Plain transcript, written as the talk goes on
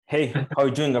Hey, how are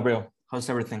you doing, Gabriel? How's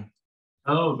everything?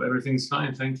 Oh, everything's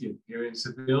fine, thank you. Here in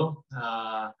Seville,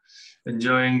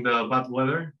 enjoying the bad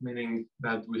weather, meaning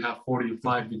that we have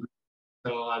 45 degrees.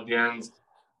 So at the end,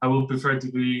 I will prefer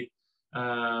to be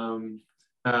um,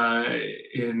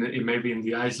 in maybe in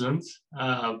the Iceland.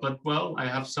 But well, I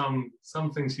have some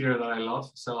things here that I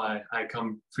love, so I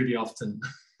come pretty often.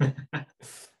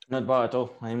 Not bad at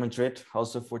all. I'm in Madrid,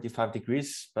 also 45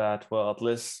 degrees, but well, at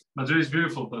least. Madrid is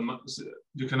beautiful, but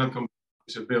you cannot compare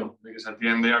to Seville because at the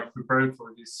end they are prepared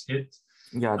for this heat.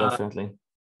 Yeah, Uh, definitely.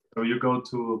 so you go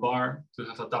to a bar to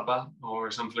have a tapa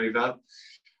or something like that.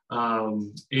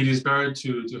 It is better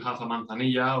to have a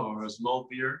manzanilla or a small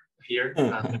beer here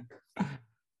than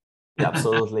Yeah,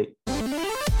 absolutely.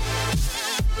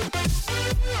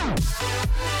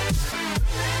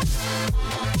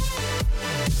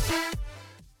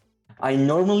 I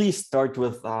normally start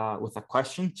with a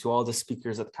question to all the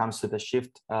speakers that comes to the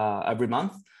shift every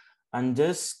month, and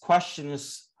this question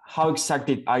is: how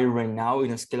excited are you right now in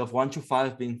a scale of 1 to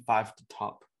 5, being 5 to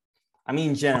top? I mean,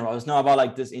 in general, it's not about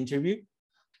like this interview,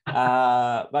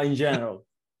 but in general.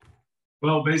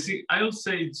 well, basically, I would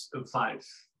say it's a five.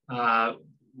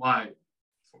 Why?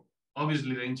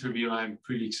 Obviously, the interview, I'm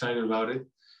pretty excited about it.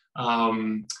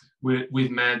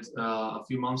 We've met a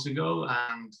few months ago,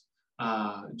 and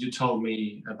you told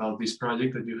me about this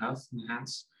project that you have in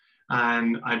hands.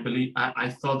 And I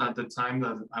thought at the time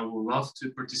that I would love to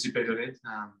participate in it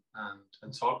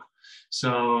and talk.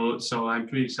 So I'm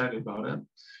pretty excited about it.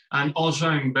 And also,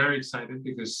 I'm very excited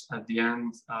because at the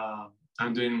end,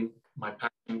 I'm doing my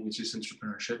passion, which is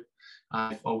entrepreneurship.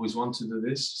 I've always wanted to do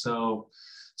this. So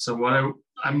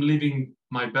I'm living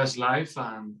my best life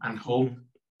and hope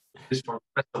is for the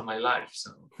rest of my life.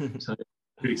 So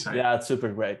pretty excited. Yeah, it's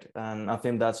super great. And I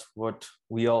think that's what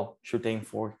we all should aim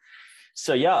for.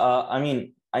 So yeah, I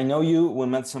mean, I know you, we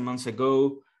met some months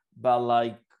ago, but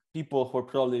like people who are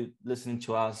probably listening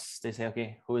to us, they say,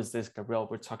 okay, who is this Gabriel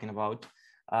we're talking about?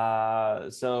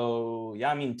 So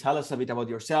yeah, I mean, tell us a bit about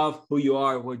yourself, who you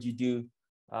are, what you do,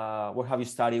 what have you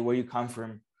studied, where you come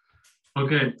from.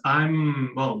 Okay, my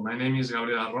name is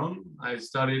Gabriel Arrom. I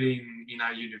studied in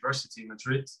a university in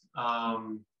Madrid.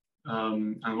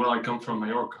 And well, I come from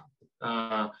Mallorca.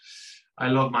 I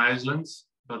love my island,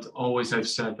 but always I've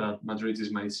said that Madrid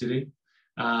is my city.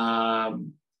 To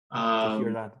hear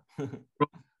Um, that.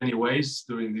 Anyways,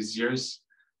 during these years.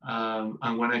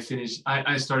 And when I finished,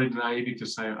 I started in IE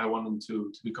because I wanted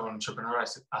to become an entrepreneur,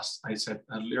 as I said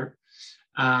earlier.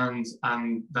 And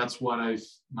that's what I've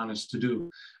managed to do.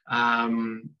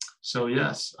 So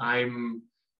yes,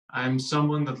 I'm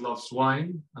someone that loves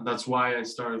wine, and that's why I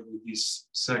started with this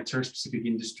sector, specific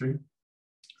industry.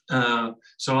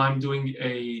 So I'm doing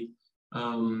a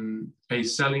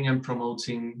selling and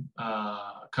promoting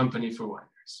company for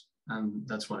wineries, and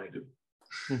that's what I do.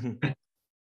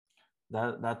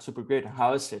 That's super great.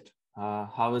 How is it?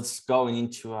 How it's going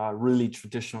into a really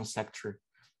traditional sector?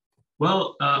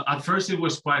 Well, at first it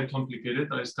was quite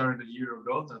complicated. I started a year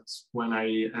ago. That's when I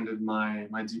ended my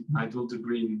dual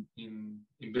degree in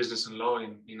business and law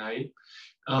in IE.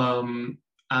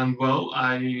 And well,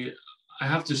 I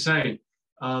have to say,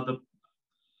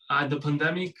 the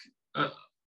pandemic,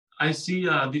 I see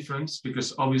a difference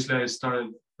because obviously I started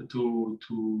to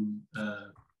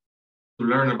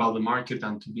learn about the market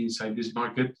and to be inside this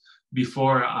market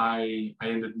before I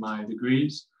ended my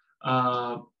degrees.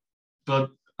 But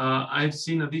I've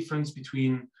seen a difference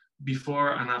between before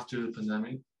and after the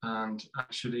pandemic, and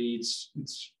actually,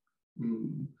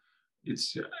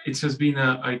 it has been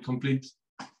a complete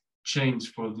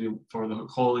change for the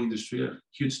whole industry, a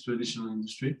huge traditional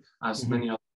industry, as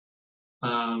many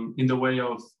in the way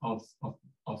of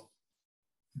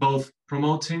both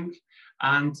promoting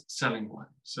and selling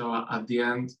wine. So at the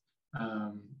end.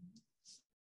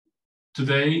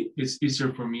 Today, it's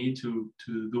easier for me to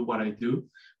do what I do,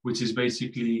 which is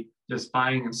basically just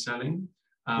buying and selling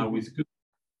with good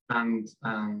than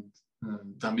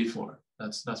before.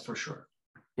 That's for sure.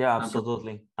 Yeah,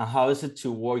 absolutely. And how is it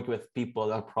to work with people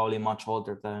that are probably much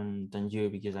older than you?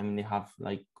 Because I mean, they have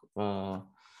like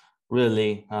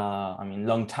really,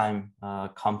 long time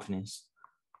companies.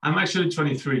 I'm actually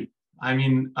 23. I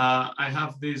mean, I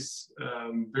have this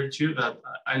virtue that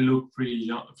I look pretty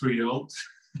old.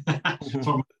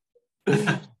 For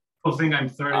I think I'm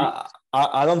 30.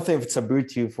 I don't think it's a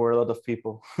virtue for a lot of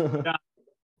people. Yeah,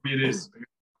 it is.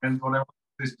 And whatever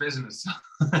this business.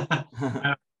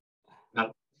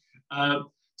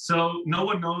 So no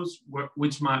one knows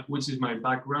which is my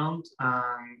background,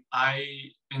 and I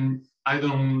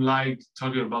don't like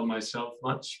talking about myself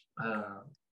much.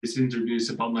 this interview is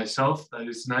about myself. That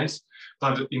is nice.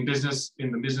 But in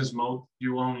the business mode,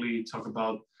 you only talk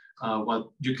about what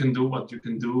you can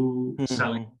do,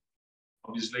 selling,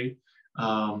 obviously,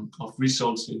 of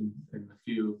results in a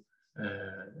few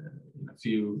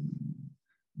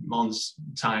months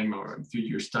time or a few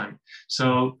years time.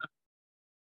 So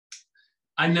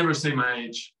I never say my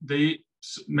age.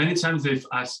 Many times they've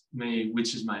asked me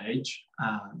which is my age.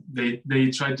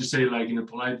 They try to say, like, in a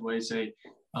polite way, say,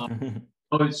 oh,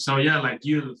 so yeah, like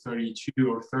you,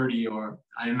 32 or 30 or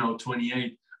I don't know,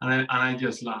 28. And I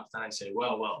just laughed and I say,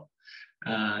 well,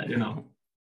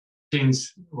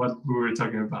 things what we were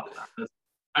talking about.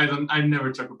 I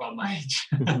never talk about my age.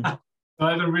 So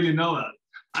I don't really know that.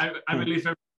 I believe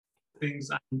things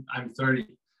I'm 30.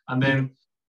 And then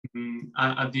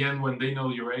at the end, when they know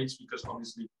your age, because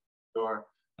obviously your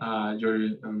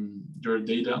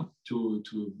data to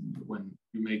when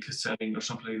you make a setting or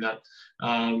something like that.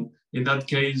 In that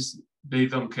case, they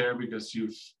don't care because you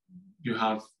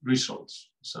have results.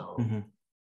 So I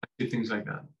see things like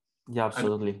that. Yeah,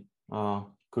 absolutely.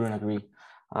 Couldn't agree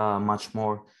much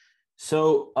more.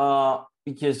 So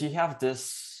because you have this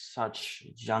such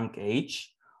young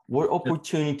age, what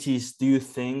opportunities do you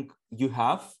think you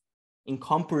have in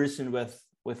comparison with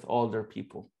older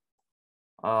people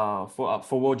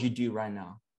for what you do right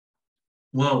now?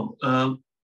 Well,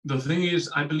 the thing is,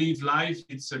 I believe life,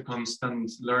 it's a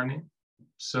constant learning.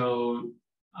 So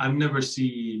I've never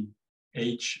seen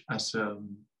age as a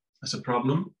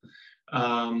problem,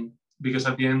 because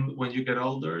at the end, when you get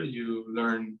older, you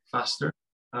learn faster.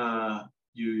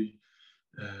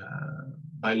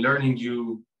 By learning,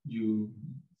 you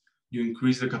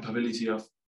increase the capability of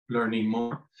learning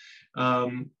more.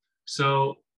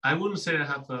 So I wouldn't say I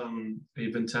have a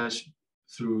advantage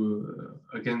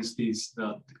against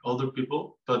the older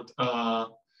people, but I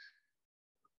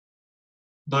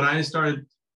started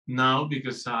now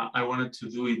because I wanted to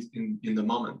do it in the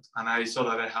moment, and I saw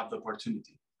that I have the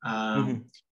opportunity.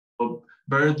 So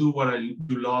better do what I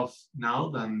do love now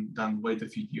than wait a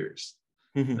few years.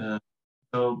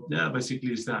 So yeah,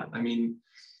 basically it's that. I mean,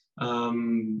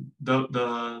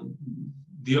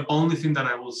 the only thing that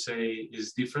I will say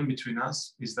is different between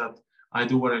us is that I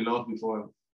do what I love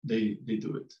before they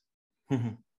do it.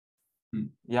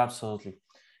 Yeah, absolutely.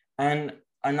 And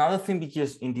another thing,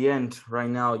 because in the end, right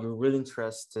now, you're really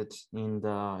interested in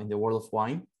the world of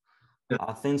wine. Yeah.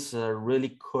 I think it's a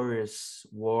really curious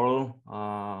world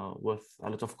with a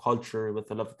lot of culture,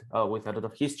 with a lot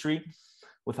of history,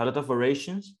 with a lot of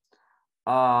variations.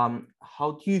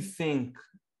 How do you think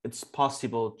it's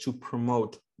possible to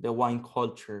promote the wine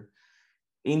culture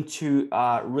into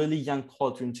a really young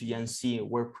culture, into Gen Z,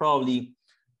 where probably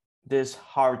these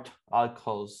hard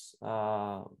alcohols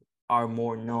are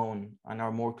more known and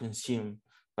are more consumed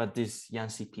by these Gen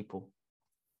Z people?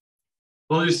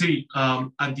 Well, you see,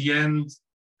 at the end,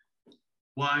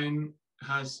 wine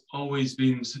has always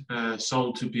been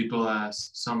sold to people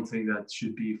as something that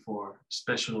should be for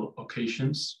special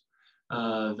occasions,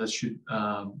 that should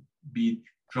be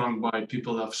drunk by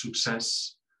people of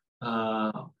success.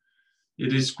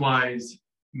 It is quite,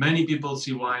 many people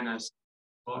see wine as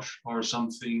posh or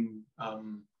something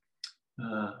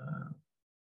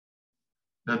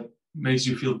that makes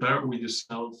you feel better with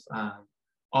yourself.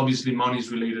 Obviously, money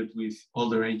is related with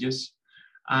older ages.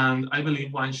 And I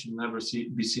believe wine should never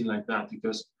be seen like that,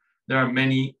 because there are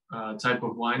many type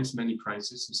of wines, many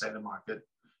prices inside the market,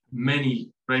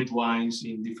 many great wines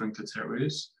in different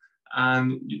categories.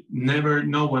 And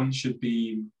no one should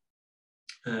be,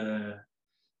 they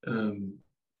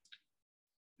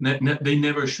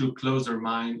never should close their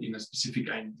mind in a specific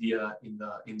idea in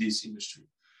this industry.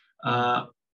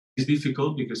 It's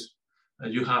difficult because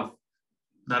you have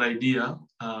that idea.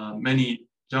 Many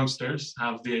youngsters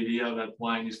have the idea that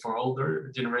wine is for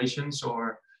older generations,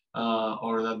 or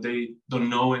that they don't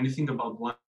know anything about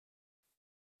wine.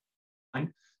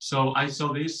 So I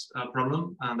saw this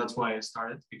problem, and that's why I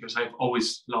started, because I've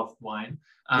always loved wine.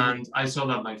 And I saw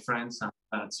that my friends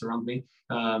that surround me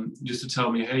used to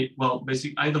tell me, hey, well,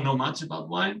 basically, I don't know much about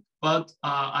wine, but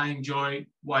I enjoy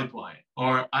white wine.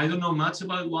 Or I don't know much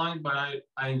about wine, but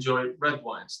I enjoy red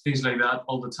wines, things like that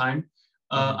all the time.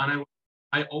 And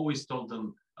I always told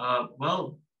them,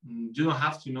 well, you don't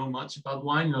have to know much about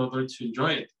wine in order to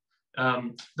enjoy it.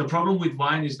 The problem with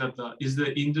wine is that is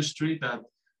the industry that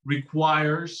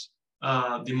requires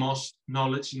the most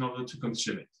knowledge in order to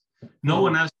consume it. No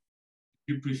one asks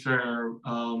if you prefer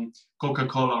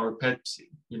Coca-Cola or Pepsi.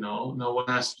 No one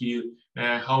asks you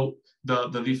how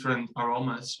the different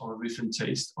aromas or different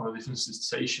tastes or different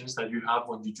sensations that you have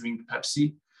when you drink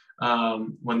Pepsi.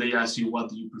 When they ask you what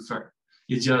do you prefer,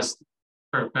 it's just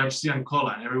Pepsi and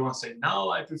cola, and everyone say,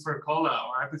 no, I prefer cola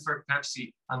or I prefer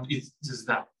Pepsi, and it's just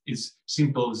that. It's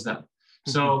simple as that.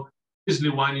 Mm-hmm. So obviously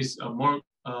wine is a more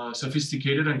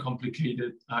sophisticated and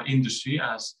complicated industry,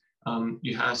 as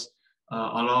it has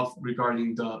a lot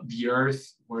regarding the earth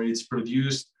where it's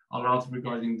produced, a lot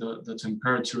regarding the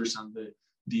temperatures and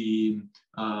the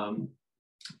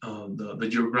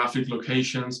geographic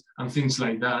locations and things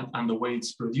like that, and the way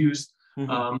it's produced.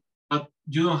 Mm-hmm. But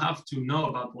you don't have to know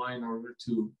about wine in order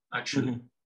to actually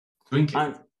drink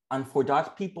it. And for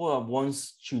that people that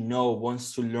wants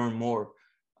to learn more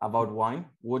about wine,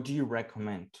 what do you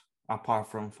recommend apart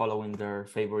from following their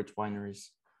favorite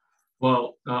wineries?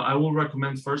 Well, I will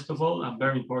recommend, first of all, and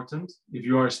very important, if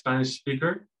you are a Spanish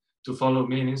speaker, to follow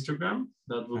me on Instagram.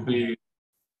 That would be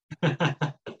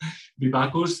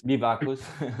B-Bacus. B-Bacus.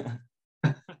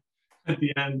 At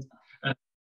the end,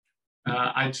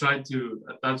 I tried to,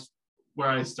 that's where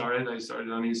I started. I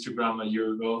started on Instagram a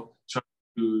year ago, trying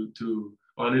to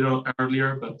a little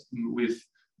earlier, but with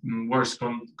worse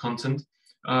content.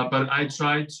 But I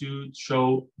try to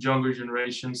show younger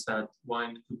generations that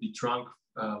wine could be drunk,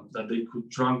 that they could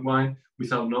drink wine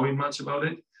without knowing much about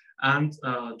it, and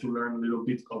to learn a little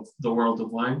bit of the world of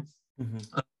wine.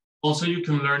 Mm-hmm. Also, you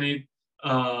can learn it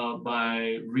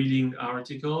by reading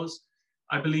articles.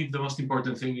 I believe the most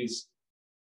important thing is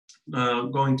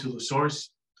going to the source,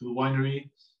 to the winery,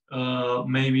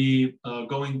 maybe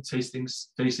going tastings.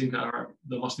 Tastings are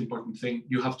the most important thing.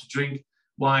 You have to drink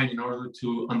wine in order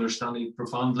to understand it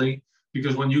profoundly,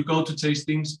 because when you go to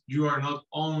tastings, you are not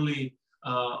only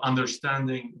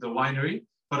understanding the winery,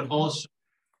 but also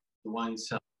the wine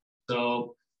itself.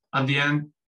 So at the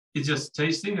end, it's just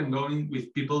tasting and going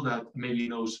with people that maybe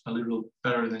knows a little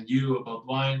better than you about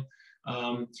wine.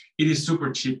 It is super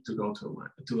cheap to go to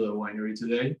the winery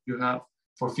today. You have,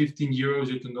 for 15 euros,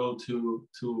 you can go to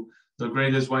the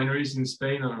greatest wineries in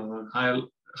Spain, or the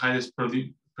highest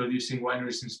producing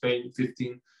wineries in Spain,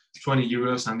 15, 20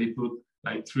 euros, and they put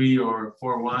like 3 or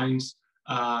 4 wines.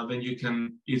 Then you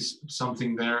can eat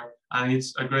something there. And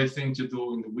it's a great thing to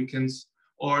do in the weekends.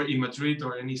 Or in Madrid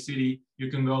or any city,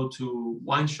 you can go to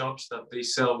wine shops that they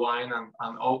sell wine,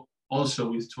 and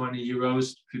also with 20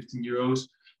 euros, 15 euros,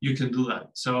 you can do that.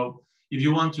 So if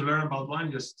you want to learn about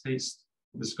wine, just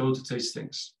go to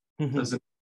tastings. Mm-hmm. That's it.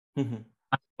 Mm-hmm.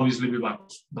 Obviously,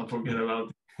 B-Bacus. Don't forget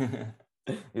about it.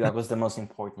 That was the most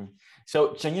important.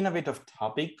 So changing a bit of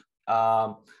topic,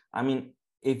 I mean,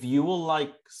 if you will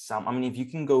like if you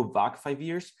can go back 5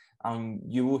 years,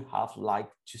 you would have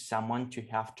liked to someone to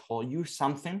have told you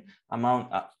something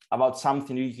about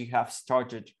something you have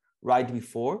started right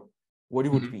before, what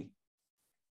it would mm-hmm. be?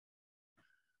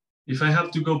 If I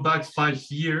have to go back 5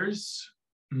 years,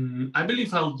 I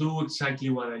believe I'll do exactly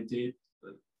what I did.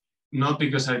 Not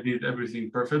because I did everything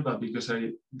perfect, but because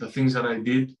the things that I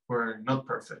did were not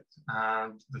perfect.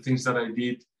 And the things that I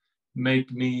did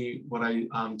make me what I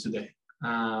am today.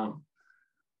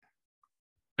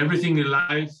 Everything in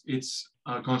life, it's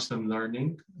a constant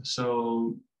learning.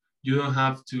 So you don't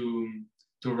have to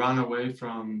run away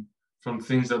from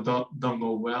things that don't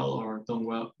go well, or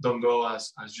don't go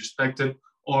as you expected,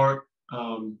 or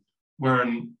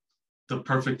weren't the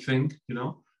perfect thing,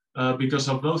 because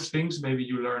of those things, maybe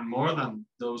you learn more than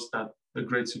the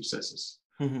great successes.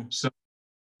 Mm-hmm.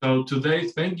 So today,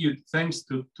 thanks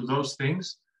to those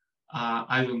things,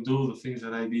 I don't do the things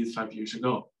that I did 5 years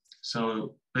ago.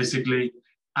 So basically,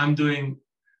 I'm doing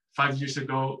 5 years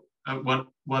ago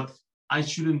what I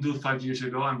shouldn't do 5 years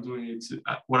ago. I'm doing it.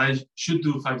 What I should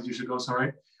do 5 years ago,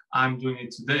 I'm doing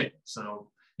it today.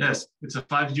 So yes, it's a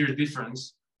 5-year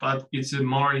difference, but it's a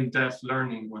more in-depth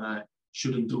learning what I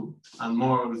shouldn't do, and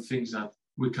more of the things that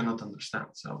we cannot understand.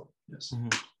 So yes. Mm-hmm.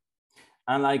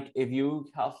 And like, if you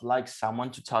have like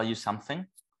someone to tell you something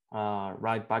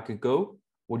right back ago,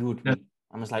 what would be?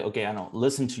 I'm just like, okay, I know,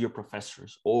 listen to your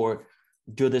professors, or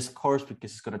do this course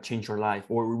because it's going to change your life,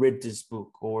 or read this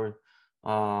book, or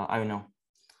I don't know.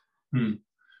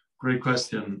 Great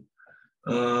question.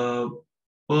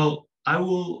 Well, I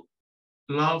will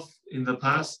love in the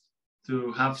past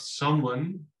to have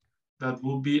someone that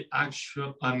will be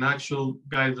an actual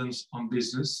guidance on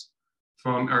business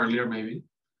from earlier, maybe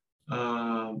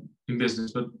in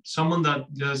business, but someone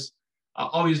that just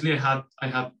obviously I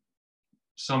had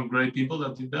some great people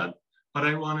that did that, but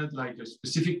I wanted like a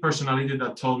specific personality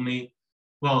that told me,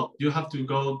 well, you have to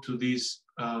go to this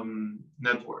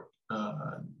network,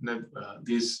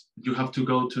 you have to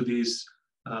go to this,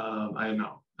 I don't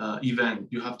know, event,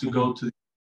 you have to mm-hmm. go to this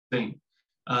thing,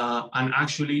 and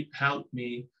actually help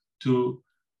me to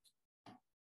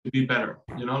be better,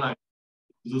 like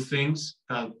do things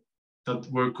that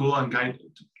were cool, and guide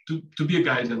to be a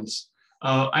guidance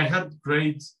I had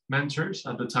great mentors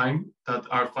at the time that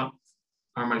are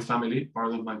my family,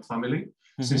 part of my family,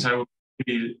 since I was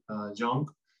really young.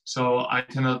 So I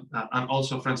cannot, and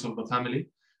also friends of the family.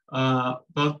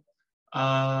 But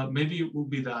maybe it will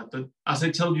be that. But as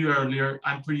I told you earlier,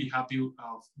 I'm pretty happy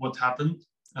of what happened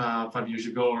 5 years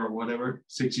ago or whatever,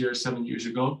 6 years, 7 years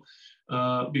ago,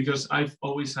 because I've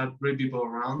always had great people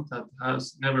around that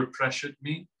has never pressured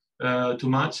me too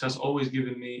much, has always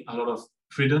given me a lot of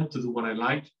freedom to do what I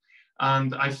like.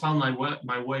 And I found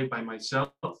my way by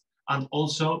myself. And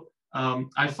also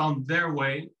I found their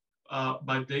way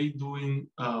by they doing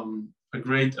a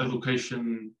great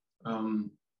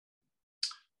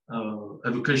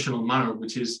educational manner,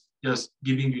 which is just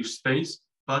giving you space,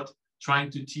 but trying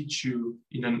to teach you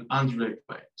in an indirect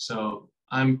way. So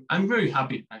I'm very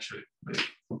happy actually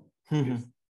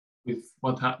with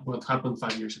what happened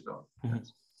 5 years ago.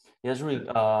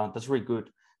 Yeah, that's really good.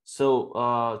 So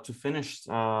to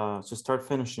start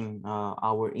finishing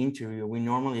our interview, we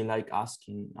normally like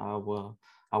asking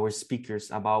our speakers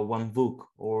about one book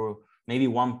or maybe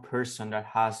one person that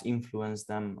has influenced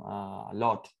them a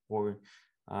lot, or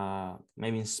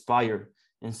maybe inspired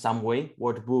in some way.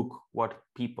 What book, what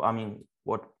people, I mean,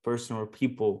 what person or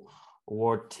people,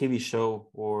 or TV show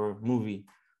or movie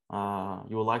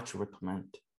you would like to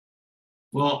recommend?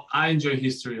 Well, I enjoy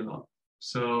history a lot.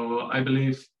 So I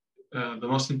believe the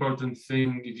most important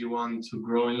thing if you want to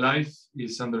grow in life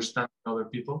is understanding other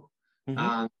people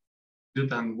and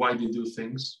why they do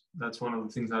things. That's one of the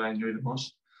things that I enjoy the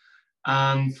most.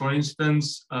 And for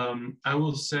instance, I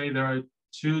will say there are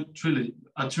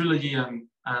a trilogy and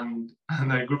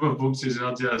a group of books is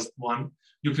not just one.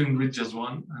 You can read just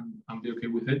one and be okay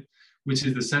with it, which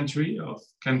is The Century of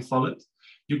Ken Follett.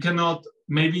 You cannot,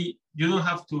 maybe you don't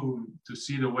have to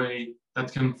see the way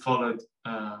that Ken Follett,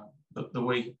 the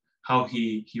way how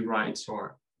he writes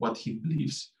or what he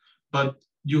believes, but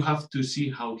you have to see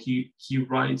how he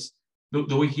writes,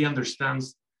 the way he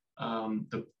understands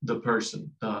the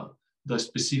person, the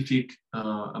specific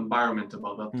environment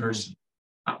about that person,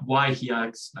 why he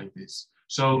acts like this.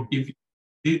 So if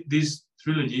this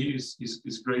trilogy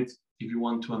is great if you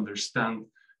want to understand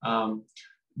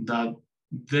that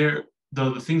the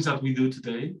things that we do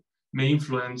today may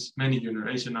influence many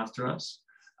generations after us,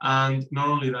 and not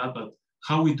only that, but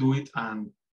how we do it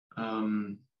and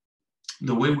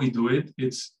the way we do it,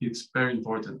 it's very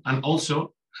important. And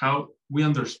also how we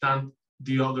understand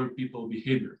the other people's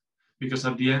behavior, because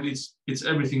at the end it's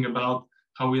everything about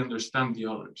how we understand the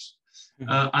others.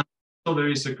 And so there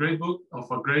is a great book of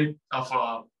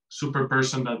a super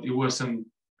person that it wasn't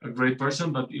a great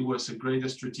person, but it was a great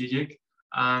strategic,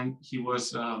 and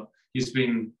he's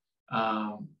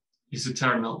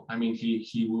eternal. I mean,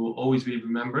 he will always be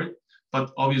remembered,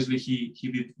 but obviously he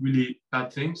did really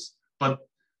bad things, but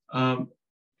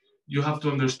you have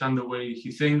to understand the way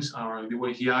he thinks or the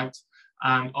way he acts,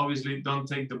 and obviously don't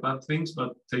take the bad things,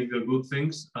 but take the good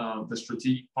things, the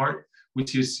strategic part,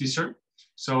 which is Caesar.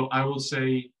 So I will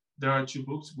say there are two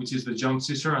books, which is the Young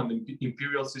Caesar and the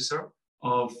Imperial Caesar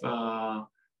of,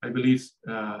 I believe,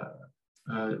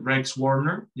 Rex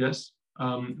Warner. Yes,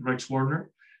 Rex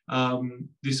Warner.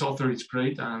 This author is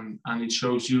great, and it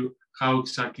shows you how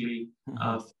exactly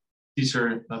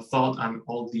Caesar thought and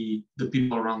all the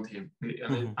people around him,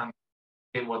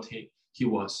 and what he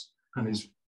was. And yes.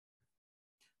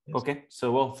 Okay,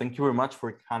 so well, thank you very much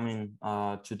for coming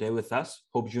today with us.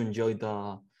 Hope you enjoyed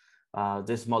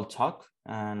this small talk,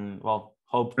 and well,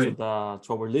 hope to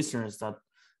our listeners that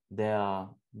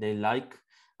they like.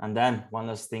 And then one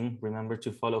last thing, remember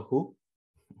to follow who?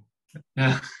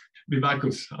 Yeah,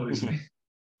 B-Bacus, obviously.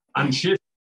 And shit.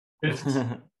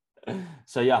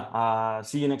 So yeah,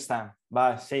 see you next time.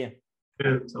 Bye. See you.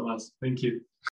 Yeah, Thank you.